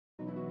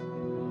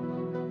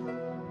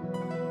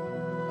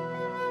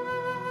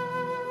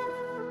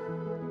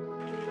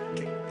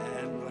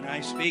I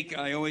speak,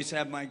 I always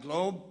have my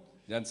globe.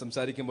 ഞാൻ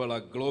സംസാരിക്കുമ്പോൾ ആ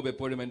ഗ്ലോബ്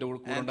എപ്പോഴും എൻ്റെ കൂടെ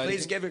And please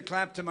ഉണ്ടായിരിക്കും. give a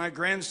clap to my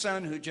grandson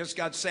who just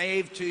got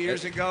saved 2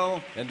 years ago.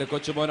 എൻ്റെ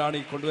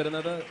കൊച്ചുമോനാണ് ഈ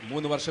കൊണ്ടുവരുന്നത്.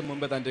 3 വർഷം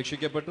മുമ്പ് താൻ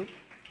രക്ഷിക്കപ്പെട്ടു.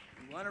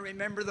 I want to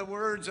remember the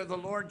words of the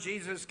Lord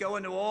Jesus, go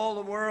into all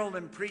the world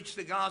and preach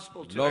the gospel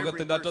to every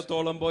ലോകത്തിന്റെ person.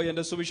 അറ്റത്തോളം പോയി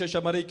എൻ്റെ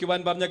സുവിശേഷം അറിയിക്കുവാൻ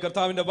പറഞ്ഞ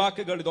കർത്താവിന്റെ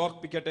വാക്കുകൾ ഇത്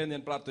ഓർപ്പിക്കട്ടെ എന്ന്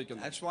ഞാൻ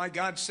പ്രാർത്ഥിക്കുന്നു. That's why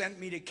God sent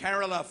me to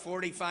Kerala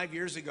 45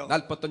 years ago.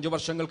 45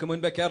 വർഷങ്ങൾക്ക്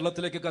മുൻപേ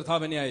കേരളത്തിലേക്ക്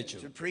കർത്താവ് എന്നെ അയച്ചു.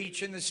 To preach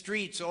in the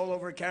streets all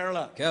over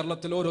Kerala.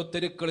 കേരളത്തിൽ ഓരോ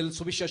തെരുക്കളിൽ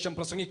സുവിശേഷം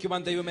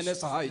പ്രസംഗിക്കുവാൻ ദൈവം എന്നെ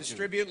സഹായിച്ചു.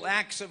 Distribute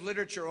lakhs of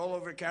literature all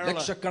over Kerala.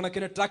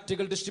 ലക്ഷക്കണക്കിന്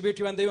ട്രാക്റ്റുകൾ ഡിസ്ട്രിബ്യൂട്ട്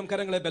ചെയ്യാൻ ദൈവം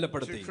കരങ്ങളെ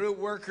ബലപ്പെടുത്തി. Recruit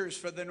workers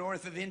for the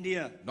north of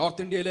India.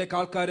 North ഇന്ത്യയിലേക്ക്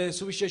ആൾക്കാരെ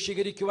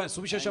സുവിശേഷീകരിക്കുവാൻ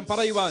സുവിശേഷം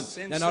പറയുവാൻ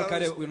ഞാൻ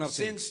ആൾക്കാരെ ഉണർത്തി.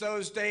 Since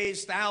those days,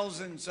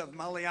 thousands of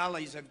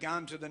Malayalis have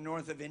gone to the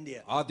north of India.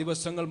 ആ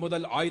ദിവസങ്ങൾ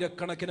മുതൽ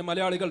ആയിരക്കണക്കിന്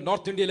മലയാളികൾ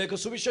നോർത്ത് ഇന്ത്യയിലേക്ക്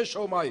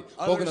സുവിശേഷവുമായി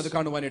പോകുന്നത്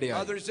കാണുവാനിടയായി.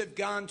 Others have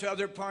gone to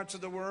other parts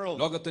of the world.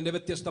 ലോകത്തിന്റെ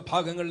വ്യത്യസ്ത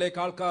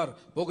ഭാഗങ്ങളിലേക്ക് ആൾക്കാർ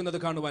പോകുന്നത്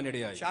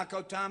കാണുവാനിടയായി.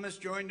 Chaco Thomas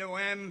joined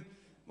OM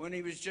when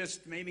he was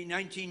just maybe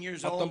 19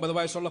 years old. 19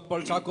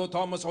 വയസ്സുള്ളപ്പോൾ ചാക്കോ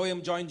തോമസ്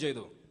OM ജോയിൻ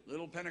ചെയ്തു.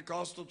 Little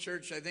Pentecostal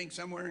church, I think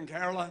somewhere in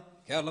Kerala.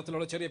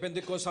 കേരളത്തിലുള്ള ചെറിയ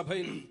പെന്തിക്കോസ്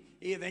സഭയിൽ.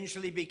 He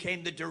eventually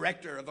became the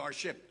director of our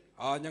ship.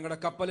 ഞങ്ങളുടെ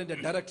കപ്പലിന്റെ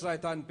ഡയറക്ടറായി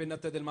താൻ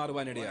പിന്നത്തേതിൽ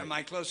മാറുവാനിടയായി.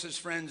 My closest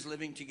friends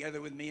living together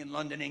with me in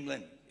London,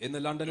 England. ഇന്ന്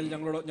ലണ്ടനിൽ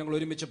ഞങ്ങൾ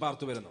ഒരുമിച്ച്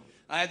പാർത്തു വരുന്നു.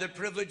 I had the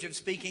privilege of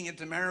speaking at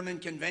the Merriman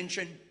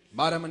Convention.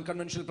 മാരമൻ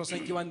കൺവെൻഷനിൽ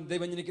പ്രസംഗിക്കുവാൻ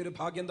ദൈവം എനിക്ക് ഒരു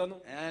ഭാഗ്യം തന്നു.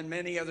 And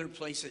many other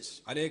places.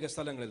 അനേക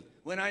സ്ഥലങ്ങളിൽ.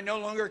 When I no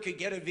longer could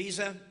get a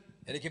visa,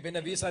 എനിക്ക്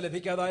പിന്നെ visa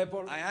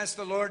ലഭിക്കാതായപ്പോൾ I asked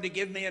the Lord to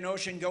give me an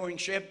ocean going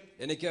ship.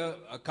 എനിക്ക്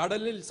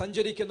കടലിൽ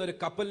സഞ്ചരിക്കുന്ന ഒരു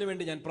കപ്പലിന്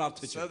വേണ്ടി ഞാൻ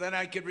പ്രാർത്ഥിച്ചു. So that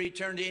I could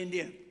return to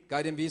India.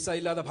 കാര്യം വിസ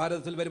ഇല്ലാതെ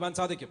ഭാരതത്തിൽ വരുവാൻ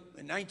സാധിക്കും.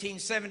 In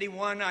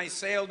 1971 I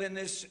sailed in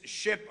this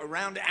ship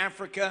around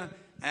Africa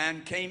and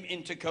came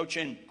into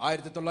Cochin.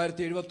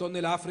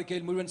 1971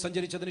 ആഫ്രിക്കയിൽ മുഴുവൻ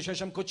സഞ്ചരിച്ചതിനു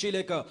ശേഷം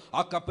കൊച്ചിയിലേക്ക്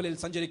ആ കപ്പലിൽ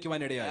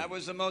സഞ്ചരിക്കുവാനിടയായി. That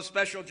was the most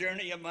special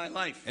journey of my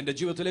life. എൻ്റെ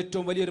ജീവിതത്തിൽ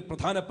ഏറ്റവും വലിയൊരു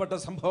പ്രധാനപ്പെട്ട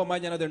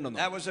സംഭവമായി ഞാൻ അത് എണ്ണുന്നു.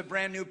 That was a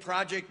brand new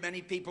project.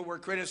 Many people were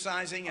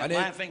criticizing and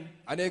laughing.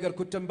 അനേകർ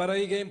കുറ്റം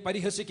പറയുകയും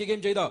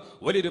പരിഹസിക്കുകയും ചെയ്ത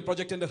വലിയൊരു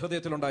പ്രൊജക്ട് എൻ്റെ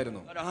ഹൃദയത്തിൽ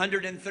ഉണ്ടായിരുന്നു.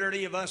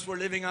 130 of us were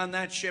living on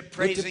that ship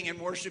praising and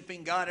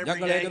worshiping God every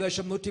ഞങ്ങൾ day.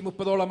 ഏകദേശം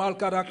 130ഓളം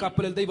ആൾക്കാർ ആ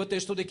കപ്പലിൽ ദൈവത്തെ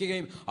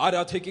സ്തുതിക്കുകയും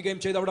ആരാധിക്കുകയും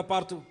ചെയ്ത് അവിടെ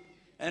പാർത്തു.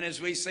 And as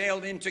we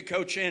sailed into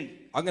Cochin,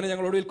 അങ്ങനെ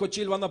ഞങ്ങൾ ഒടുവിൽ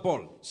കൊച്ചിയിൽ വന്നപ്പോൾ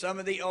some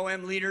of the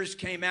OM leaders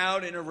came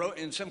out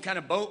in some kind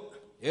of boat.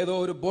 ഏതോ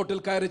ഒരു ബോട്ടിൽ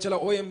കയറി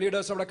ചില OM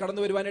ലീഡേഴ്സ് അവിടെ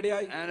കടന്നു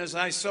വരുവാനിടയായി. And as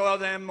I saw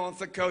them off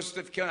the coast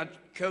of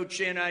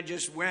Cochin, I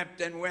just wept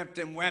and wept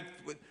and wept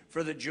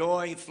for the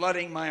joy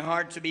flooding my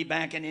heart to be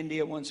back in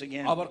India once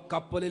again. അവർ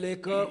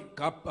കപ്പലിലേക്ക്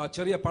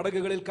ചെറിയ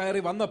പടകുകളിൽ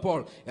കയറി വന്നപ്പോൾ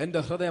എൻ്റെ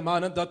ഹൃദയം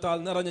ആനന്ദത്താൽ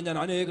നിറഞ്ഞ് ഞാൻ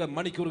അനേക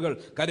മണിക്കൂറുകൾ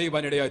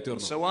കരയുവാനിടയായി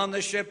തീർന്നു. So on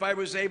the ship I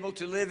was able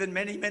to live in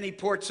many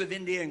ports of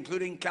India,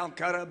 including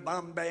Calcutta,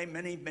 Bombay,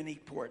 many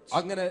ports.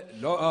 അങ്ങനെ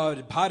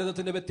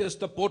ഭാരതത്തിന്റെ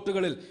വ്യത്യസ്ത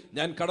പോർട്ടുകളിൽ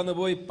ഞാൻ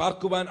കടന്നുപോയി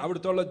പാർക്കുവാൻ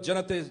അവിടുത്തെ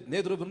ജനത്തെ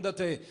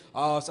നേതൃവൃന്ദത്തെ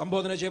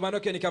സംബോധന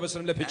ചെയ്യുവാനൊക്കെ എനിക്ക്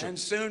അവസരം ലഭിച്ചു.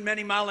 And soon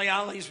many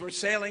Malayalis were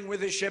sailing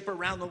with the ship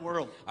around the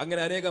world.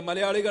 അങ്ങനെ അനേക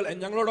മലയാളികൾ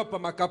ഞങ്ങളോടൊപ്പം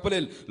ആ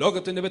കപ്പലിൽ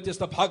ലോകത്തിന്റെ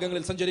വ്യത്യസ്ത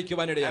ഭാഗങ്ങളിൽ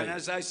സഞ്ചരിക്കുവാനിടയായി. And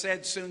as I said,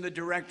 soon the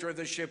director of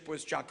the ship was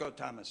Chaco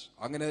Thomas.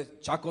 അങ്ങനെ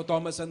ചാക്കോ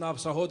തോമസ് എന്ന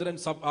സഹോദരൻ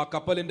ആ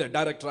കപ്പലിന്റെ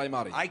ഡയറക്ടറായി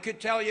മാറി. I could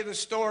tell you the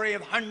story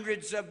of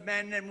hundreds of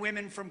men and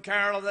women from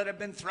Kerala that have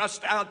been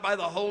thrust out by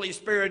the Holy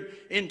Spirit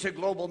into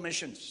global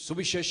missions.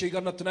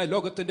 സുവിശേഷീകരണത്തിനായി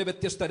ലോകത്തിന്റെ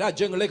വ്യത്യസ്ത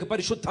രാജ്യങ്ങളിലേക്ക്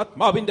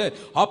പരിശുദ്ധാത്മാവിന്റെ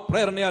ആ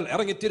പ്രേരണയാൽ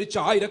ഇറങ്ങി തിരിച്ച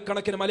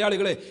ആയിരക്കണക്കിന്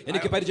മലയാളികളെ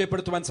എനിക്ക്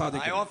പരിചയപ്പെടുത്തുവാൻ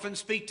സാധിക്കും. I often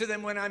speak to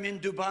them when I'm in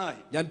Dubai.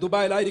 ഞാൻ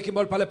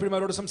ദുബായിലായിരിക്കുമ്പോൾ പലപ്പോഴും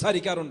അവരോട്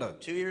സംസാരിക്കാറുണ്ട്.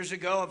 2 years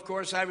ago, of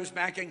course, I was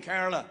back in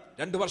Kerala.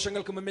 2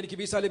 വർഷങ്ങൾക്ക് മുമ്പ് എനിക്ക്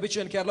വിസ ലഭിച്ചു.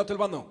 ഞാൻ കേരളത്തിൽ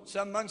വന്നു.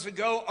 Some months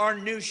ago, our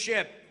new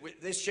ship,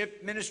 this ship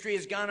ministry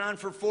has gone on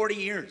for 40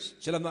 years.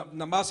 ചില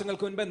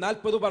മാസങ്ങൾക്ക് മുൻപ്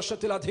 40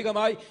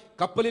 വർഷത്തിലധികമായി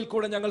കപ്പലിൽ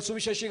കൂടെ ഞങ്ങൾ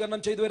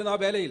സുവിശേഷീകരണം ചെയ്തു വരുന്ന ആ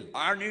വേലയിൽ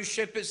Our new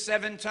ship is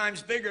 7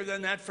 times bigger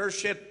than that first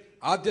ship.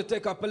 ആദ്യത്തെ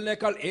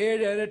കപ്പലിനേക്കാൾ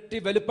 7 ഇരട്ടി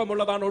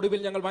വലുപ്പമുള്ളതാണ്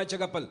ഒടുവിൽ ഞങ്ങൾ വാങ്ങിച്ച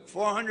കപ്പൽ.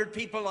 400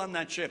 people on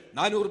that ship.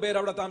 400 പേർ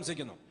അവിടെ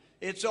താമസിക്കുന്നു.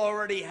 It's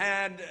already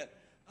had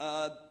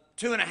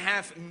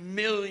 2.5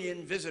 million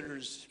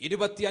visitors.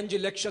 25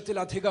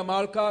 ലക്ഷത്തിലധികം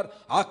ആൾക്കാർ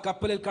ആ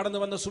കപ്പലിൽ കടന്നു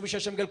വന്ന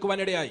സുവിശേഷം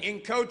കേൾക്കുവാനിടയായി. In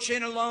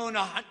Cochin alone,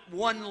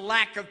 1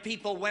 lakh of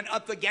people went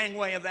up the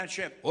gangway of that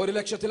ship. 1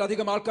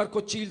 ലക്ഷത്തിലധികം ആൾക്കാർ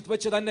കൊച്ചിയിൽ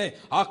വെച്ച് തന്നെ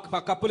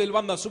ആ കപ്പലിൽ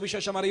വന്ന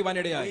സുവിശേഷം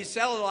അറിയുവാനിടയായി. We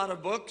sell a lot of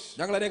books.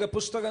 ഞങ്ങൾ അനേക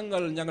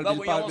പുസ്തകങ്ങൾ ഞങ്ങൾ But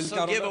we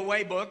also give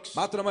away books.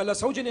 മാത്രമല്ല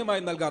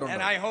സൗജന്യമായി നൽകാറുണ്ട്.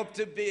 And I hope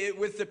to be,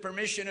 with the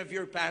permission of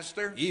your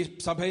pastor, ഈ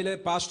സഭയിലെ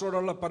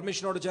പാസ്റ്ററോടുള്ള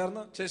പെർമിഷനോട്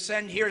ചേർന്ന് to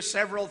send here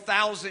several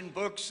thousand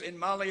books in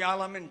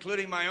Malayalam, including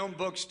my own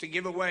books, to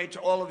give away to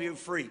all of you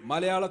free.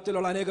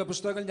 മലയാളത്തിലുള്ള അനേക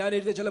പുസ്തകങ്ങൾ ഞാൻ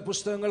എഴുതിയ ചില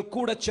പുസ്തകങ്ങൾ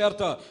കൂടെ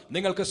ചേർത്ത്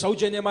നിങ്ങൾക്ക്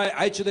സൗജന്യമായി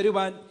അയച്ചു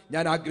തരുവാൻ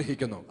ഞാൻ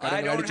ആഗ്രഹിക്കുന്നു.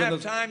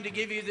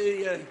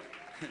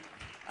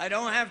 I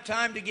don't have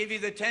time to give you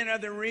the 10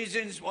 other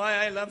reasons why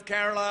I love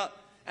Kerala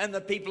and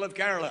the people of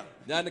Kerala.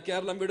 ഞാൻ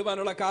കേരളം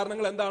വിടുവാനുള്ള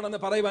കാരണങ്ങൾ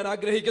എന്താണെന്ന് പറയുവാൻ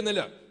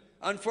ആഗ്രഹിക്കുന്നില്ല.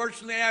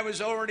 Unfortunately, I was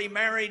already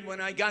married when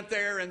I got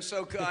there, and so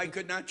I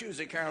could not choose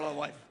a Kerala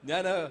wife.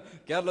 ഞാൻ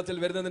കേരളത്തിൽ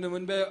വരുന്നതിന്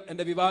മുൻപേ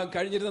എൻ്റെ വിവാഹം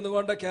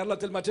കഴിഞ്ഞിരുന്നതുകൊണ്ട്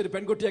കേരളത്തിൽ മറ്റൊരു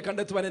പെൺകുട്ടിയെ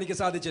കണ്ടെത്തുവാൻ എനിക്ക്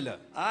സാധിച്ചില്ല.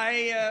 I,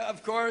 of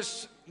course,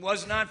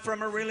 was not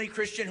from a really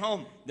Christian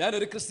home. ഞാൻ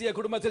ഒരു ക്രിസ്തീയ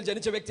കുടുംബത്തിൽ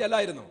ജനിച്ച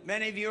വ്യക്തിയല്ലായിരുന്നു.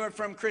 Many of you are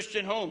from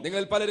Christian homes.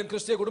 നിങ്ങൾ പലരും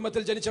ക്രിസ്തീയ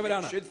കുടുംബത്തിൽ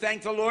ജനിച്ചവരാണ്. You should thank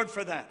the Lord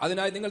for that.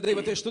 അതിനായി നിങ്ങൾ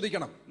ദൈവത്തെ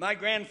സ്തുതിക്കണം. My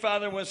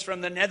grandfather was from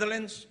the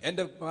Netherlands.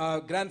 എൻ്റെ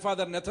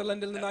ഗ്രാൻഡ്ഫാദർ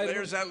നെതർലൻഡിൽ നിന്നായിരുന്നു.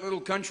 There's that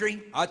little country.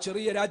 ആ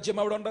ചെറിയ രാജ്യം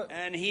അവിടെ ഉണ്ട്.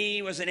 And he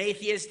was an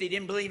atheist. He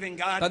didn't believe in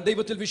God. താൻ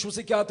ദൈവത്തിൽ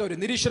വിശ്വസിക്കാത്ത ഒരു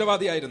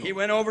നിരീശ്വരവാദിയായിരുന്നു. He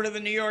went over to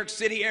the New York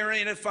City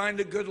area to find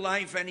a good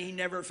life, and he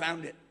never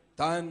found it.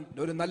 താൻ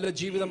ഒരു നല്ല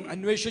ജീവിതം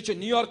അന്വേഷിച്ച്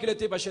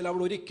ന്യൂയോർക്കിലെത്തി. പക്ഷേ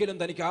അവിടെ ഒരിക്കലും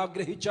തനിക്ക്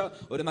ആഗ്രഹിച്ച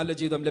ഒരു നല്ല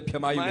ജീവിതം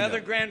ലഭ്യമായില്ല. My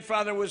other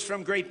grandfather was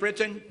from Great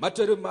Britain.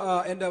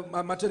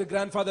 മറ്റൊരു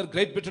ഗ്രാൻഡ്ഫാദർ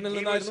ഗ്രേറ്റ് ബ്രിട്ടനിൽ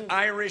നിന്നായിരുന്നു. He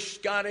was Irish,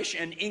 Scottish,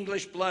 and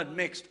English blood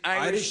mixed.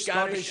 Irish,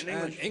 Scottish,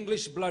 and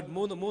English blood.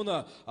 മൂന്ന്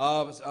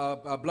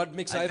blood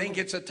mix ആയിരുന്നു. I think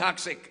it's a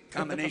toxic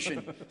combination.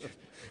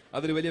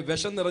 അതൊരു വലിയ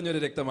വിഷം നിറഞ്ഞൊരു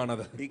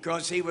രക്തമാണത്.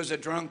 Because he was a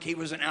drunk, he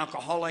was an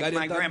alcoholic.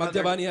 My grandmother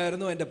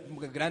മദ്യപാനിയായിരുന്നു. എൻ്റെ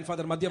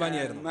grandfather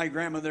മദ്യപാനിയായിരുന്നു. My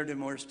grandmother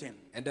divorced him.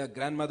 എൻ്റെ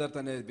ഗ്രാൻഡ്മദർ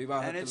തന്നെ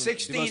And at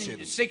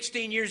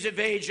 16 years of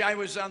age, I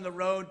was on the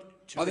road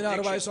to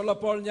 16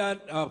 വയസ്സുള്ളപ്പോൾ ഞാൻ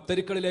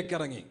തെരുക്കളിലേക്ക്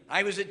ഇറങ്ങി.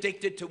 I was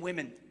addicted to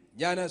women.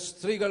 ഞാൻ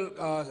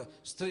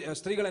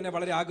സ്ത്രീകൾ എന്നെ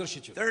വളരെ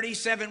ആകർഷിച്ചു.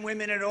 37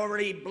 women had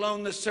already blown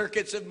the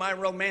circuits of my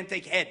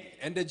romantic head.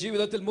 എൻ്റെ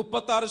ജീവിതത്തിൽ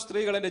 36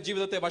 സ്ത്രീകൾ എൻ്റെ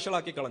ജീവിതത്തെ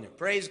വഷളാക്കി കളഞ്ഞു.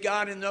 Praise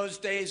God, in those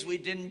days we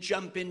didn't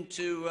jump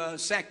into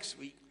sex.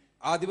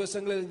 ആ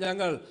ദിവസങ്ങളിൽ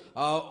ഞങ്ങൾ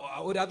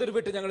ഒരു അതിർ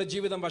വിട്ട് ഞങ്ങളുടെ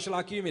ജീവിതം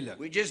വഷളാക്കിയുമില്ല.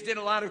 We just did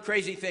a lot of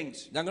crazy things.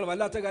 ഞങ്ങൾ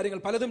വല്ലാത്ത കാര്യങ്ങൾ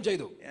പലതും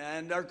ചെയ്തു.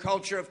 And our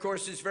culture, of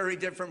course, is very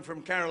different from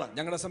Kerala.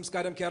 ഞങ്ങളുടെ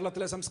സംസ്കാരം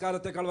കേരളത്തിലെ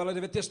സംസ്കാരത്തെക്കാൾ വളരെ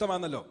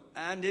വ്യത്യസ്തമാണല്ലോ.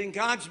 And in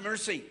God's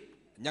mercy,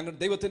 ഞങ്ങൾ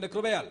ദൈവത്തിന്റെ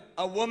കൃപയാൽ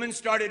a woman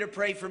started to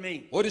pray for me.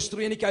 ഒരു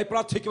സ്ത്രീ എനിക്കായി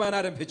പ്രാർത്ഥിക്കുവാൻ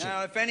ആരംഭിച്ചു.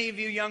 Now, if any of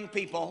you young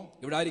people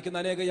ഇവിടെ ആയിരിക്കുന്ന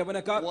അനേക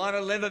യവനക്കാർ want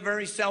to live a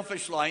very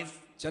selfish life,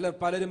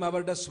 പലരും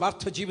അവരുടെ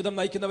സ്വാർത്ഥ ജീവിതം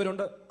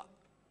നയിക്കുന്നവരുണ്ട്.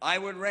 I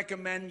would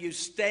recommend you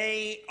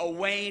stay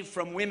away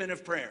from women of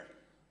prayer.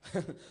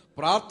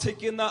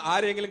 പ്രാർത്ഥിക്കുന്ന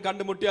ആരെങ്കിലും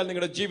കണ്ടുമുട്ടിയാൽ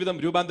നിങ്ങളുടെ ജീവിതം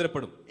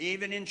രൂപാന്തരപ്പെടും.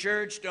 Even in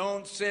church,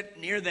 don't sit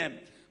near them.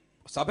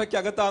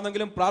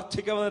 സഭയ്ക്കകത്താണെങ്കിലും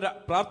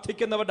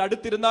പ്രാർത്ഥിക്കുന്നവരുടെ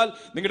അടുത്തിരുന്നാൽ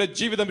നിങ്ങളുടെ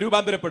ജീവിതം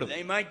രൂപാന്തരപ്പെടും.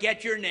 They might get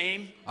your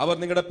name. അവർ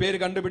നിങ്ങളുടെ പേര്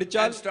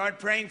കണ്ടുപിടിച്ചാൽ start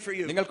praying for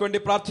you. നിങ്ങൾക്ക് വേണ്ടി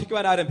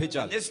പ്രാർത്ഥിക്കുവാൻ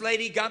ആരംഭിച്ചാൽ. This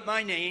lady got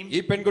my name.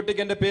 ഈ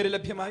പെൺകുട്ടിക്ക് എൻ്റെ പേര്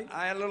ലഭ്യമായി.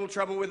 I had a little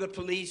trouble with the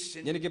police.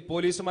 എനിക്ക്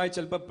പോലീസുമായി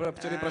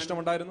ചെറിയ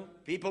പ്രശ്നമുണ്ടായിരുന്നു.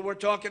 People were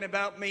talking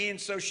about me, and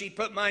so she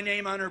put my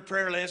name on her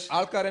prayer list.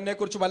 ആൾക്കാർ എന്നെ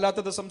കുറിച്ച്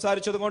വല്ലാത്തത്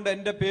സംസാരിച്ചതുകൊണ്ട്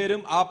എൻ്റെ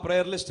പേരും ആ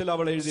പ്രയർ ലിസ്റ്റിൽ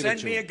അവൾ എഴുതി വെച്ചു.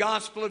 Send me a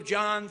Gospel of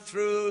John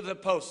through the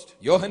post.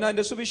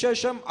 യോഹന്നാന്റെ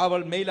സുവിശേഷം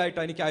അവൾ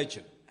മെയിലായിട്ട് എനിക്ക്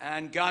അയച്ചു.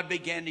 And God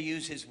began to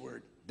use His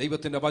word.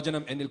 ദൈവത്തിന്റെ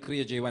വചനം എന്നിൽ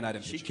ക്രിയ ചെയ്യുവാൻ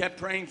ആരംഭിച്ചു. She kept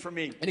praying for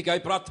me.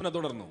 എനിക്കായി പ്രാർത്ഥന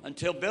തുടർന്നു.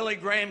 Until Billy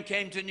Graham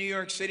came to New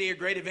York City, a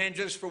great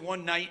evangelist, for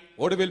one night.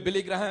 ഒടുവിൽ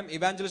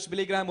evangelist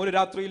Billy Graham ഒരു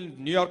രാത്രിയിൽ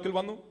ന്യൂയോർക്കിൽ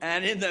വന്നു.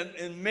 And in the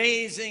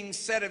amazing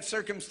set of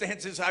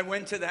circumstances, I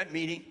went to that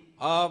meeting.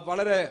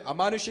 വളരെ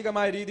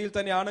അമാനുഷികമായ രീതിയിൽ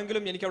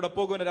തന്നെയാണെങ്കിലും എനിക്ക് അവിടെ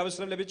പോകുവാൻ ഒരു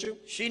അവസരം ലഭിച്ചു.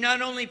 She not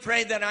only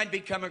prayed that I'd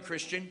become a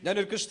Christian. ഞാൻ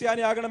ഒരു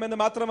ക്രിസ്ത്യാനിയാകണമെന്ന്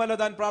മാത്രമല്ല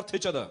താൻ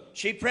പ്രാർത്ഥിച്ചത്.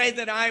 She prayed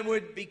that I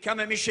would become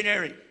a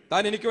missionary.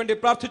 താൻ എനിക്ക് വേണ്ടി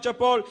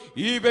പ്രാർത്ഥിച്ചപ്പോൾ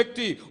ഈ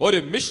വ്യക്തി ഒരു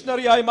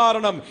മിഷണറിയായി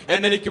മാറണം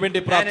എന്ന് എനിക്ക് വേണ്ടി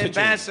പ്രാർത്ഥിച്ചു.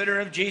 An ambassador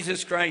of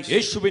Jesus Christ.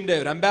 യേശുവിന്റെ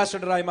ഒരു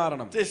അംബാസഡറായി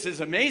മാറണം. This is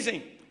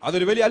amazing.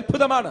 അതൊരു വലിയ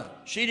അത്ഭുതമാണ്.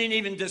 She didn't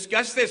even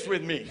discuss this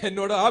with me.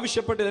 എന്നോട്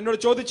ആവശ്യപ്പെട്ട് എന്നോട്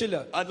ചോദിച്ചില്ല.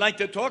 I'd like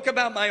to talk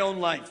about my own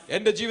life.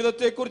 എൻ്റെ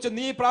ജീവിതത്തെക്കുറിച്ച്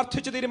നീ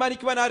പ്രാർത്ഥിച്ച്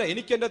തീരുമാനിക്കുവാൻ ആരെ?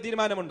 എനിക്ക് എൻ്റെ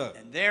തീരുമാനമുണ്ട്.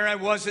 And there I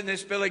was in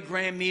this Billy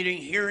Graham meeting,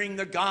 hearing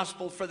the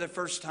gospel for the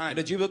first time.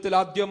 എൻ്റെ ജീവിതത്തിൽ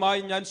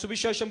ആദ്യമായി ഞാൻ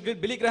സുവിശേഷം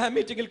ബില്ലി ഗ്രഹാം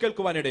മീറ്റിംഗിൽ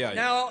കേൾക്കുവാൻ ഇടയായി.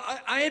 Now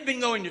I had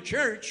been going to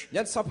church.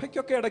 ഞാൻ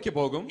സഭയ്ക്കൊക്കെ ഇടയ്ക്ക്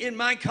പോകും. In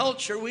my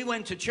culture we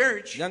went to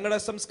church.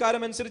 ഞങ്ങളുടെ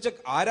സംസ്കാരം അനുസരിച്ച്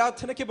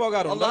ആരാധനയ്ക്ക്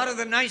പോകാറുണ്ട്. A lot of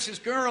the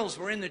nicest girls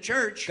were in the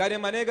church.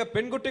 കാര്യം അനേക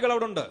പെൺകുട്ടികൾ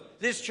അവിടെ ഉണ്ട്.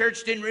 This church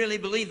didn't really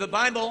believe the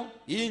Bible.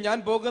 ഈ ഞാൻ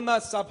പോകുന്ന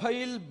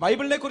സഭയിൽ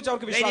ബൈബിളിനെ കുറിച്ച്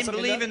അവർക്ക് വിശ്വാസമില്ല. They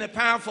didn't believe in the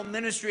powerful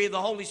ministry of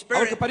the Holy Spirit.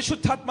 അവർക്ക്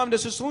പരിശുദ്ധാത്മാവിന്റെ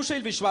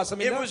ശുശ്രൂഷയിൽ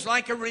വിശ്വാസമില്ല. It was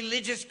like a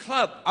religious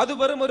club. അത്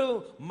വെറും ഒരു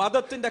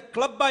മതത്തിന്റെ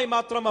ക്ലബ്ബായി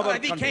മാത്രം അവർ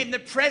കണ്ടു. I became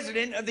the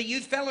president of the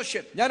youth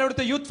fellowship. ഞാൻ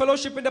അവിടുത്തെ യൂത്ത്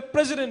ഫെലോഷിപ്പിന്റെ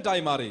പ്രസിഡന്റ്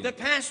ആയി മാറി. The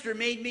pastor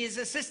made me his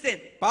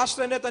assistant.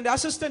 Pastor എന്നെ തന്റെ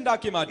അസിസ്റ്റന്റ്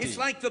ആക്കി മാറ്റി.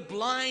 It's like the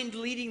blind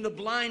leading the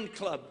blind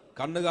club.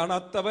 കണ്ണു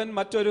കാണാത്തവൻ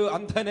മറ്റൊരു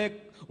അന്ധനെ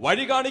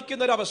വഴി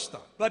കാണിക്കുന്ന ഒരു അവസ്ഥ.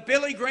 But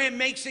Billy Graham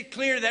makes it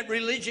clear that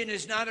religion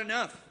is not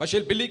enough. പക്ഷേ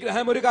ബില്ലി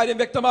ഗ്രഹാം ഒരു കാര്യം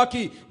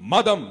വ്യക്തമാക്കി,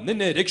 മതം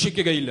നിന്നെ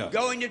രക്ഷിക്കുകയില്ല.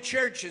 Going to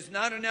church is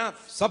not enough.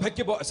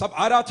 സഭയ്ക്ക്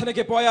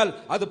ആരാധനയ്ക്ക് പോയാൽ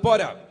അത്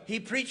പോരാ. He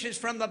preaches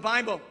from the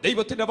Bible.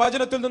 ദൈവത്തിന്റെ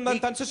വചനത്തിൽ നിന്ന്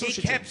താൻ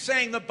ശുശ്രൂഷിച്ചു. He kept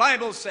saying the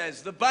Bible says,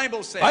 the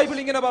Bible says. Bible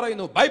ഇങ്ങനെ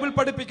പറയുന്നു, ബൈബിൾ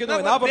പഠിപ്പിക്കുന്നു,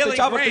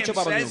 ആവർത്തിച്ച് ആവർത്തിച്ച്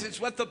പറഞ്ഞു.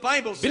 It's what the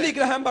Bible says. Billy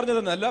Graham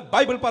പറഞ്ഞതെന്നല്ല,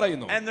 Bible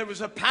പറയുന്നു. And there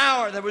was a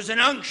power, there was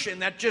an unction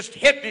that just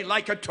hit me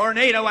like a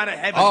tornado out of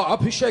heaven. ആ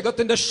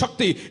അഭിഷേകത്തിന്റെ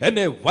ശക്തി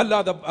എന്നെ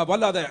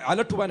വല്ലാതെ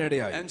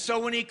അലട്ടുവാനിടയായി. And so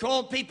when he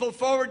called people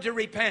forward to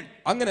repent,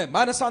 അങ്ങനെ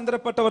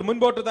മാനസാന്തരപ്പെട്ടവർ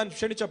മുൻപോട്ട് താൻ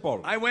ക്ഷണിച്ചപ്പോൾ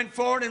I went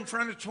forward in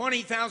front of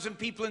 20,000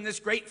 people in this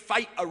great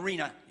fight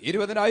arena.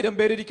 20,000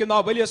 പേരിരിക്കുന്ന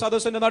ആ വലിയ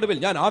സദസ്സിന്റെ നടുവിൽ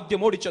ഞാൻ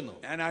ആദ്യം ഓടിച്ചെന്നു.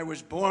 And I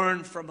was born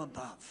from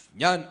above.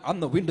 ഞാൻ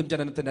അന്ന് വീണ്ടും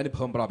ജനനത്തിന്റെ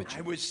അനുഭവം പ്രാപിച്ചു.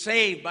 I was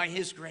saved by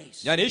His grace.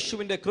 ഞാൻ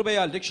യേശുവിന്റെ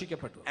കൃപയാൽ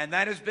രക്ഷിക്കപ്പെട്ടു. And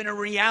that has been a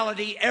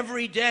reality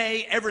every day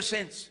ever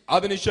since.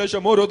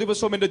 അതിനുശേഷം ഓരോ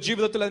ദിവസവും എന്റെ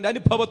ജീവിതത്തിൽ അതിന്റെ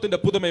അനുഭവത്തിന്റെ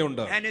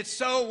പുതുമയുണ്ട്. And it's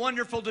so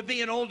wonderful to be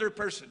an older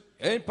person.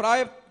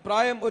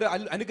 പ്രായം ഒരു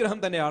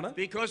അനുഗ്രഹം തന്നെയാണ്.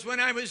 Because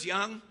when I was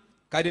young,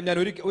 കാര്യം ഞാൻ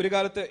ഒരു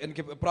കാലത്ത്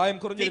എനിക്ക് പ്രായം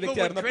കുറഞ്ഞ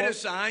വ്യക്തിയായിരുന്നപ്പോൾ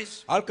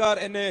ആൾക്കാർ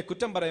എന്നെ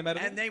കുറ്റം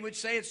പറയുമായിരുന്നു. And they would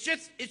say it's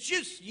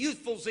just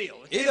youthful zeal.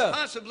 It can't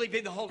possibly be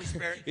the Holy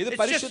Spirit.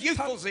 It's just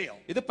youthful zeal.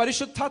 ഇത്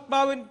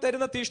പരിശുദ്ധാത്മാവിൻ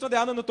തരുന്ന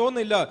തീഷ്ണതയാണെന്ന്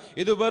തോന്നുന്നില്ല.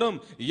 ഇത് വെറും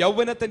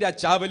യൗവനത്തിന്റെ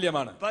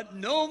ചാവല്യമാണ്. But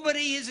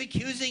nobody is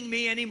accusing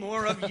me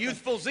anymore of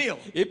youthful zeal.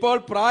 ഇപ്പോൾ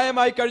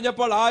പ്രായമായി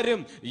കഴിഞ്ഞപ്പോൾ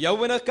ആരും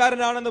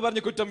യൗവനക്കാരനാണെന്ന്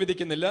പറഞ്ഞ് കുറ്റം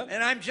വിധിക്കുന്നില്ല.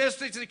 And I'm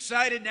just as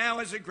excited now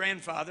as a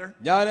grandfather.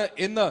 ഞാൻ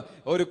ഇന്ന്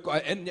ഒരു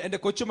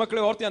എന്റെ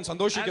കൊച്ചുമക്കളെ ഓർത്ത് ഞാൻ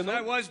സന്തോഷിക്കുന്നു.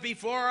 As I was before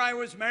I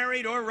was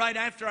married or right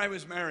after I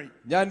was married.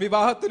 ഞാൻ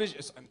വിവാഹത്തിന്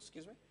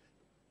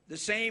The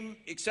same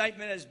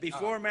excitement as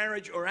before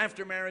marriage or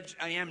after marriage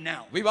I am now.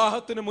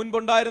 വിവാഹത്തിന്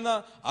മുൻപുണ്ടായിരുന്ന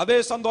അതേ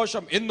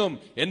സന്തോഷം ഇന്നും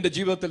എന്റെ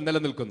ജീവിതത്തിൽ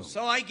നിലനിൽക്കുന്നു.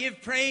 So I give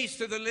praise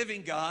to the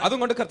living God.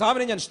 അതുകൊണ്ട്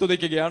കർത്താവിനെ ഞാൻ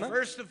സ്തുതിക്കുകയാണ്.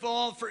 First of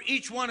all for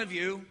each one of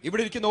you.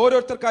 ഇവിടെ ഇരിക്കുന്ന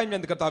ഓരോരുത്തർക്കായും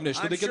ഞാൻ കർത്താവിനെ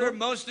സ്തുതിക്കുന്നു. I'm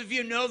sure most of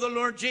you know the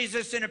Lord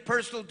Jesus in a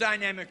personal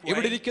dynamic way.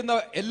 ഇവിടെ ഇരിക്കുന്ന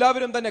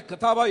എല്ലാവരും തന്നെ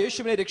കർത്താവായ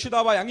യേശുവിനെ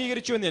രക്ഷിതാവായി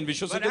അംഗീകരിച്ചു എന്ന് ഞാൻ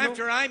വിശ്വസിക്കുന്നു. But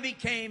after I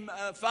became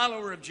a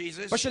follower of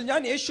Jesus, പക്ഷേ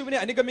ഞാൻ യേശുവിനെ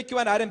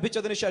അനുഗമിക്കുവാൻ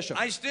ആരംഭിച്ചതിന് ശേഷം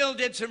I still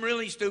did some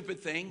really stupid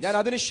things. ഞാൻ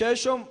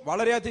അതിനുശേഷം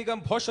വളരെയധികം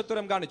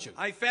ഭോഷത്വം കാണിച്ചു.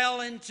 I fell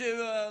into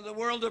the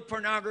world of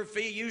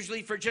pornography,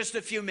 usually for just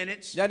a few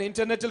minutes. ഞാൻ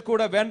ഇന്റർനെറ്റിൽ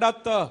കൂടെ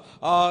വേണ്ടാത്ത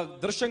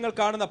ദൃശ്യങ്ങൾ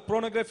കാണുന്ന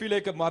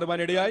പോർണോഗ്രഫിയിലേക്ക്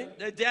മാറുവാനിടയായി.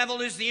 The devil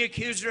is the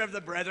accuser of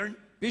the brethren.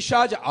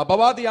 പിശാച്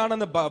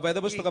അപവാദിയാണെന്ന്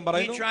വേദപുസ്തകം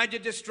പറയുന്നു. He tried to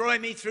destroy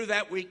me through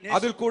that weakness.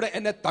 അതിൽ കൂടെ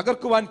എന്നെ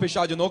തകർക്കുവാൻ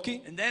പിശാച് നോക്കി.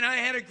 And then I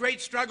had a great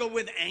struggle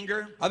with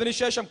anger.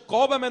 അതിനുശേഷം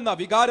കോപം എന്ന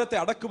വികാരത്തെ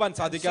അടക്കുവാൻ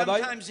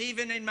സാധിക്കാതായി. Sometimes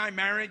even in my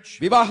marriage,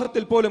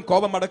 വിവാഹത്തിൽ പോലും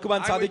കോപം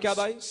അടക്കുവാൻ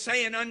സാധിക്കാതായി. I would say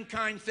an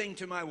unkind thing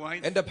to my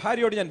wife. എന്റെ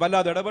ഭാര്യയോട് ഞാൻ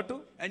വല്ലാതെ ഇടപെട്ടു.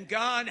 And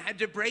God had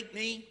to break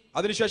me.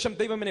 അതിനുശേഷം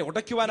ദൈവം എന്നെ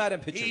ഉടയ്ക്കുവാൻ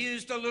ആരംഭിച്ചു. He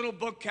used a little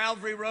book,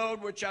 Calvary Road,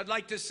 which I'd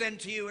like to send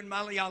to you in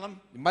Malayalam.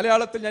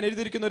 മലയാളത്തിൽ ഞാൻ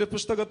എഴുതിയിരിക്കുന്ന ഒരു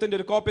പുസ്തകത്തിന്റെ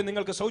ഒരു കോപ്പി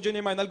നിങ്ങൾക്ക്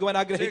സൗജന്യമായി നൽകുവാൻ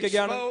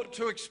ആഗ്രഹിക്കുകയാണ്.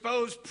 To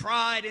expose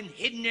pride and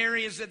hidden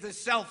areas of the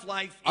self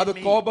life. അത്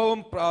കോപവും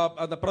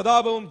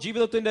പ്രതാപവും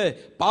ജീവിതത്തിന്റെ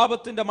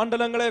പാപത്തിന്റെ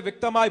മണ്ഡലങ്ങളെ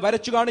വ്യക്തമായി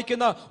വരച്ചു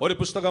കാണിക്കുന്ന ഒരു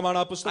പുസ്തകമാണ്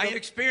ആ പുസ്തകം. I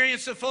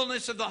experienced the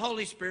fullness of the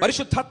Holy Spirit.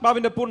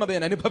 പരിശുദ്ധാത്മാവിന്റെ പൂർണ്ണത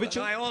ഞാൻ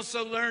അനുഭവിച്ചു. I also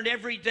learned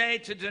every day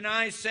to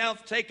deny self,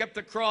 take up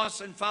the cross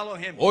and follow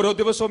Him. ഓരോ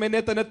ദിവസവും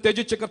എന്നെ തന്നെ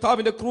ത്യജിച്ച്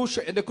കർത്താവിന്റെ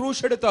എന്റെ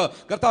ക്രൂശ് എടുത്ത്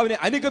കർത്താവിനെ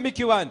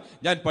അനുഗമിക്കുവാൻ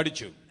ഞാൻ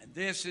പഠിച്ചു.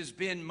 This has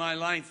been my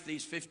life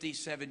these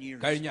 57 years.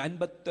 കഴിഞ്ഞ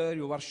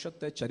 57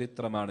 വർഷത്തെ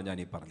ചരിത്രമാണ് ഞാൻ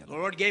ഈ പറഞ്ഞത്. The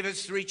Lord gave us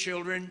 3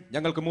 children.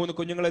 ഞങ്ങൾക്ക് 3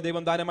 കുഞ്ഞുങ്ങളെ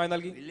ദൈവം ദാനമായി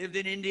നൽകി. We lived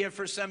in India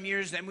for some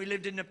years, then we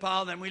lived in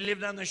Nepal, then we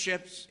lived on the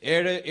ships.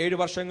 7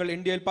 വർഷങ്ങൾ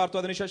ഇന്ത്യയിൽ പാർത്തു,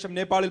 അതിനുശേഷം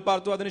നേപ്പാളിൽ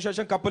പാർത്തു,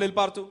 അതിനുശേഷം കപ്പലിൽ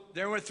പാർത്തു.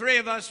 There were 3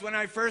 of us when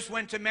I first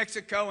went to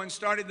Mexico and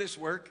started this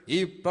work. ഈ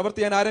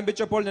പ്രവൃത്തി ഞാൻ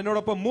ആരംഭിച്ചപ്പോൾ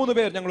എന്നോടൊപ്പം 3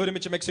 പേർ ഞങ്ങൾ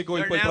ഒരുമിച്ച്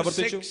മെക്സിക്കോയിൽ പോയി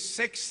പ്രവർത്തിച്ചു.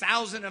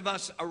 6,000 of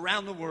us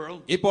around the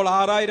world. ഇപ്പോൾ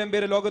 6,000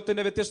 പേര്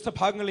ലോകത്തിന്റെ വ്യത്യസ്ത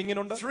ഭാഗങ്ങളിൽ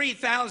ഇങ്ങനെയുണ്ട്.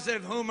 3,000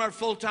 of whom are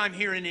full time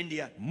here in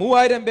India.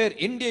 3,000 പേർ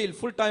ഇന്ത്യയിൽ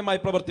ഫുൾ ടൈം ആയി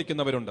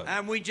പ്രവർത്തിക്കുന്നവരുണ്ട്.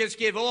 And we just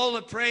give all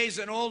the praise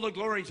and all the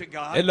glory to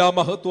God. എല്ലാ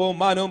മഹത്വവും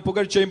മാനവും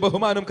പുകഴ്ചയും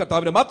ബഹുമാനവും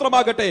കർത്താവിന്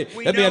മാത്രമാകട്ടെ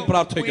എന്ന് ഞാൻ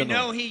പ്രാർത്ഥിക്കുന്നു. We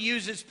know He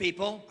uses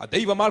people.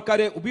 ദൈവം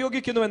ആൾക്കാരെ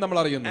ഉപയോഗിക്കുന്നുവെന്ന്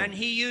നമ്മൾ അറിയുന്നു. And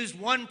He used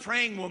one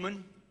praying woman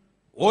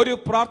ഒരു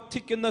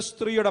പ്രാർത്ഥിക്കുന്ന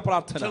സ്ത്രീയുടെ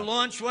പ്രാർത്ഥന to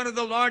launch one of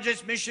the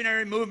largest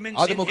missionary movements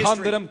അത് in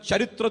മുഖാന്തരം history.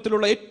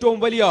 ചരിത്രത്തിലുള്ള ഏറ്റവും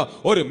വലിയ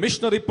ഒരു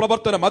മിഷണറി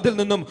പ്രവർത്തനം അതിൽ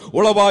നിന്നും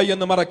ഉളവായി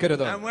എന്ന്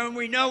മറക്കരുത്. And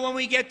when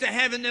we get to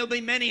heaven, there'll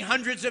be many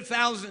hundreds of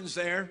thousands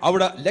there.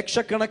 അവിടെ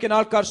ലക്ഷക്കണക്കിന്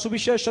ആൾക്കാർ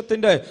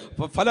സുവിശേഷത്തിന്റെ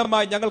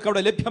ഫലമായി ഞങ്ങൾക്ക്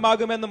അവിടെ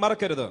ലഭ്യമാകുമെന്ന്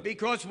മറക്കരുത്.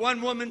 Because one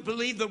woman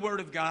believed the word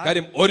of God.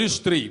 കാര്യം ഒരു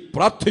സ്ത്രീ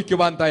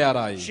പ്രാർത്ഥിക്കുവാൻ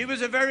തയ്യാറായി. She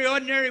was a very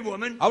ordinary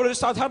woman. അവൾ ഒരു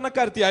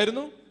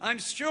സാധാരണക്കാരത്തിയായിരുന്നു. I'm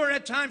sure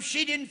at times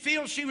she didn't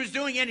feel she was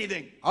doing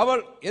anything. അവൾ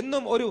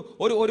എന്നും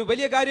ഒരു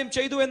വലിയ കാര്യം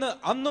ചെയ്തു എന്ന്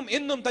അന്നും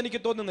എന്നും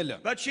തനിക്ക്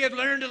തോന്നുന്നില്ല. But she had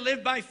learned to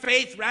live by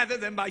faith rather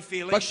than by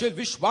feelings. പക്ഷേ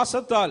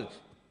വിശ്വാസത്താൽ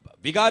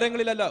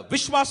വികാരങ്ങളിലല്ല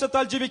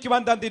വിശ്വാസത്താൽ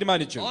ജീവിക്കുവാൻ താൻ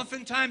തീരുമാനിച്ചു.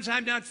 Oftentimes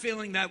I'm not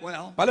feeling that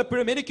well.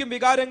 പലപ്പോഴും എനിക്കും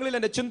വികാരങ്ങളിൽ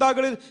എന്റെ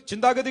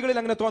ചിന്താഗതികളിൽ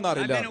അങ്ങനെ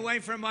തോന്നാറില്ല. I've been away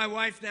from my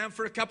wife now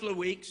for a couple of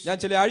weeks. ഞാൻ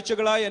ചില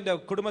ആഴ്ചകളായി എന്റെ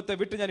കുടുംബത്തെ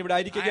വിട്ട് ഞാൻ ഇവിടെ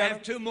ആയിരിക്കുകയാണ്. I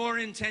have 2 more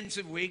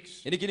intensive weeks.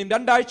 എനിക്ക് ഇനി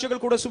 2 ആഴ്ചകൾ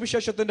കൂടെ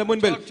സുവിശേഷത്തിന്റെ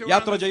മുൻപിൽ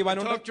യാത്ര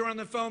ചെയ്യുവാനുണ്ട്. Talked to her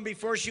on the phone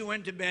before she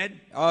went to bed.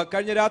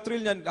 കഴിഞ്ഞ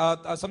രാത്രിയിൽ ഞാൻ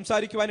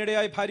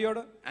സംസാരിക്കുവാനിടയായി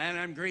ഭാര്യയോട്. And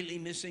I'm greatly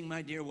missing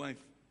my dear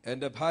wife.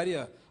 എന്റെ ഭാര്യ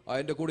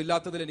എന്റെ കൂടെ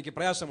ഇല്ലാത്തതിൽ എനിക്ക്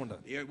പ്രയാസമുണ്ട്.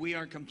 We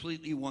are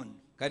completely one.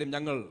 കാര്യം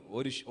ഞങ്ങൾ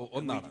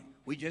ഒന്നാണ്.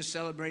 We just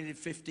celebrated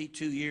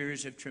 52 years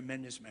of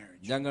tremendous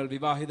marriage. ഞങ്ങൾ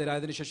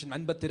വിവാഹിതരായതിനു ശേഷം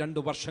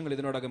 52 വർഷങ്ങൾ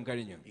ഇതിനോടകം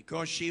കഴിഞ്ഞു.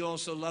 Because she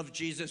also loved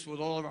Jesus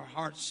with all of her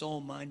heart, soul,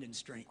 mind and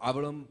strength.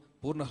 അവളും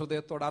പൂർണ്ണ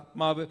ഹൃദയത്തോടെ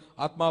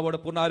ആത്മാവോടെ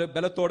പൂർണ്ണ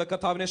ബലത്തോടെ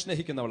കർത്താവിനെ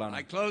സ്നേഹിക്കുന്നവളാണ്.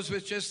 I close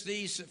with just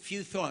these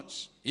few thoughts.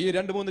 ഈ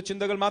 2-3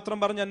 ചിന്തകൾ മാത്രം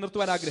പറഞ്ഞ് ഞാൻ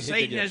നിർത്തുവാൻ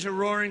ആഗ്രഹിക്കുന്നു. Satan as a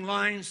roaring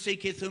lion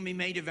seeketh whom he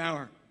may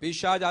devour.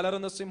 പിശാച്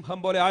അലറുന്ന സിംഹം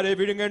പോലെ ആരെ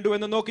വിഴുങ്ങേണ്ടു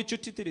എന്ന് നോക്കി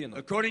ചുറ്റിത്തിരിയുന്നു.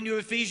 According to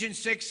Ephesians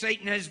 6,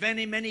 Satan has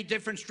many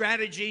different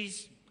strategies.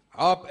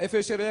 ആ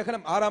എഫെസ്യ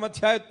ലേഖനം 6-ാം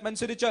അധ്യായം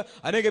അനുസരിച്ച്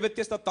അനേക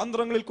വ്യത്യസ്ത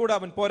തന്ത്രങ്ങളിൽ കൂടെ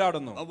അവൻ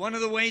പോരാടുന്നു. One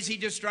of the ways he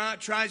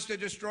tries to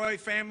destroy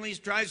families,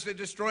 tries to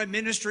destroy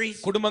ministries,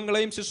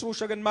 കുടുംബങ്ങളെയും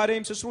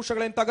ശുശ്രൂഷകന്മാരെയും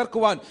ശുശ്രൂഷകളെയും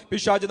തകർക്കുവാൻ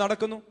പിശാച്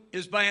നടക്കുന്നു.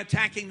 is by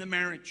attacking the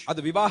marriage.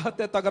 അത്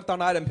വിവാഹത്തെ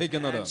തകർത്താണ്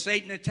ആരംഭിക്കുന്നത്. And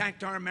Satan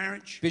attacked our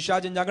marriage.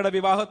 പിശാച് ഞങ്ങളുടെ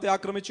വിവാഹത്തെ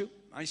ആക്രമിച്ചു.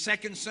 My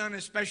second son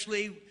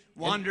especially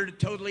wandered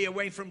totally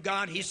away from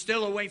God. He's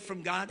still away from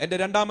God. എൻ്റെ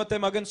രണ്ടാമത്തെ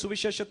മകൻ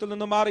സുവിശേഷത്തിൽ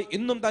നിന്ന് മാറി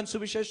ഇന്നും താൻ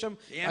സുവിശേഷം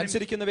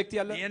അനുസരിക്കുന്ന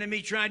വ്യക്തിയല്ല. The enemy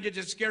tried to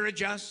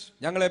discourage us.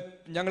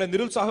 ഞങ്ങളെ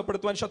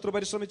നിരുത്സാഹപ്പെടുത്തുവാൻ ശത്രു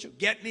പരിശ്രമിച്ചു.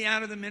 Get me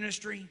out of the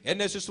ministry.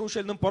 എന്നെ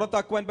ശുശ്രൂഷയിൽ നിന്നും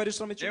പുറത്താക്കുവാൻ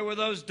പരിശ്രമിച്ചു. There were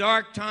those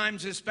dark times,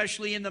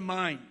 especially in the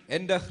mind.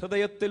 എൻ്റെ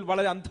ഹൃദയത്തിൽ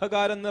വളരെ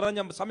അന്ധകാരം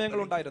നിറഞ്ഞ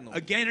സമയങ്ങൾ ഉണ്ടായിരുന്നു.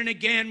 Again and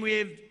again we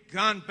have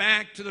gone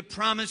back to the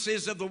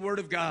promises of the word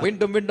of God.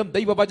 വീണ്ടും വീണ്ടും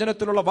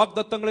ദൈവവചനത്തിലുള്ള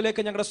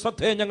വാഗ്ദത്തങ്ങളിലേക്ക് ഞങ്ങളുടെ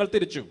ശ്രദ്ധയെ ഞങ്ങൾ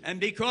തിരിച്ചു. And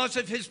because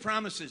of his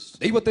promises,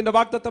 ദൈവത്തിന്റെ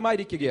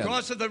വാഗ്ദത്തമായിരിക്കുകയാണ്,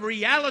 because of the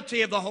reality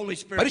of the Holy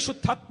Spirit,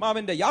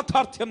 പരിശുദ്ധാത്മാവിന്റെ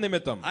യാഥാർത്ഥ്യം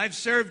നിമിത്തം I've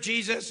served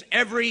Jesus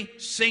every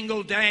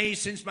single day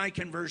since my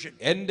conversion.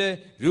 എൻ്റെ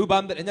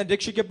രൂപാന്തരം, ഞാൻ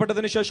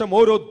രക്ഷിക്കപ്പെട്ടതിനു ശേഷം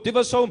ഓരോ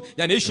ദിവസവും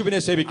ഞാൻ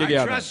യേശുവിനെ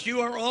സേവിക്കുകയാണ്. I trust you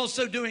are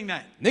also doing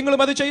that. നിങ്ങളും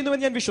അത്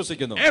ചെയ്യുന്നുവെന്ന് ഞാൻ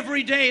വിശ്വസിക്കുന്നു.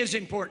 Every day is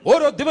important.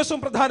 ഓരോ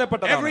ദിവസവും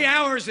പ്രധാനപ്പെട്ടതാണ്. Every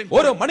hour is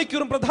important. ഓരോ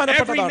മണിക്കൂറും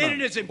പ്രധാനപ്പെട്ടതാണ്. Every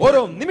minute is important.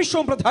 ഓരോ നിമിഷവും And I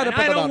don't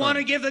പ്രധാനപ്പെട്ടതാണ്. want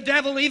to give the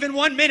devil even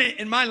 1 minute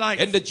in my life.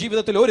 എൻ്റെ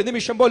ജീവിതത്തിൽ ഒരു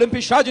നിമിഷം പോലും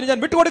പിശാചിന് ഞാൻ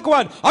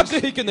വിട്ടുകൊടുക്കുവാൻ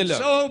ആഗ്രഹിക്കുന്നില്ല.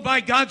 So by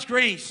God's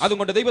grace,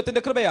 അതുകൊണ്ട്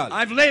ദൈവത്തിന്റെ കൃപയാൽ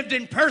I've lived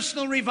in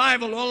personal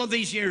revival all of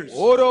these years.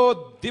 ഓരോ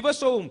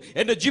ദിവസവും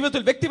എൻ്റെ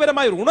ജീവിതത്തിൽ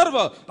വ്യക്തിപരമായ ഒരു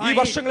ഉണർവ് ഈ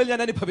വർഷങ്ങളിൽ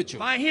ഞാൻ അനുഭവിച്ചു.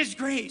 By his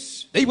grace,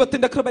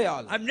 ദൈവത്തിന്റെ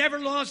കൃപയാൽ I've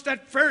never lost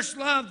that first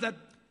love that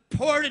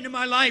poured into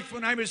my life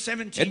when I was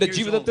 17 എൻ്റെ years old.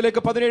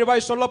 ജീവിതത്തിലേക്ക് 17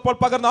 വയസ്സുള്ളപ്പോൾ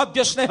പകർന്ന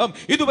ആദ്യ സ്നേഹം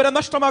ഇതുവരെ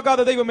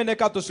നഷ്ടമാകാതെ ദൈവം എന്നെ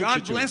കാത്തു God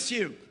സൂക്ഷിച്ചു. bless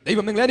you.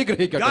 ദൈവം നിങ്ങളെ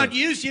അനുഗ്രഹിക്കട്ടെ. God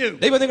use you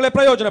ദൈവം നിങ്ങളെ to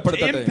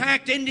പ്രയോജനപ്പെടുത്തട്ടെ.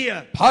 impact India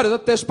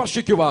ഭാരതത്തെ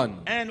സ്പർശിക്കുവാൻ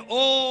and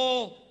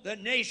all the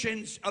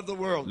nations of the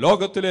world.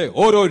 ലോകത്തിലെ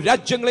ഓരോ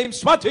രാജ്യങ്ങളെയും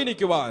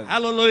സ്വാധീനിക്കുവാൻ.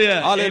 Hallelujah.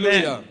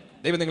 ഹല്ലേലൂയ. Amen.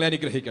 ദൈവം നിങ്ങളെ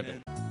അനുഗ്രഹിക്കട്ടെ.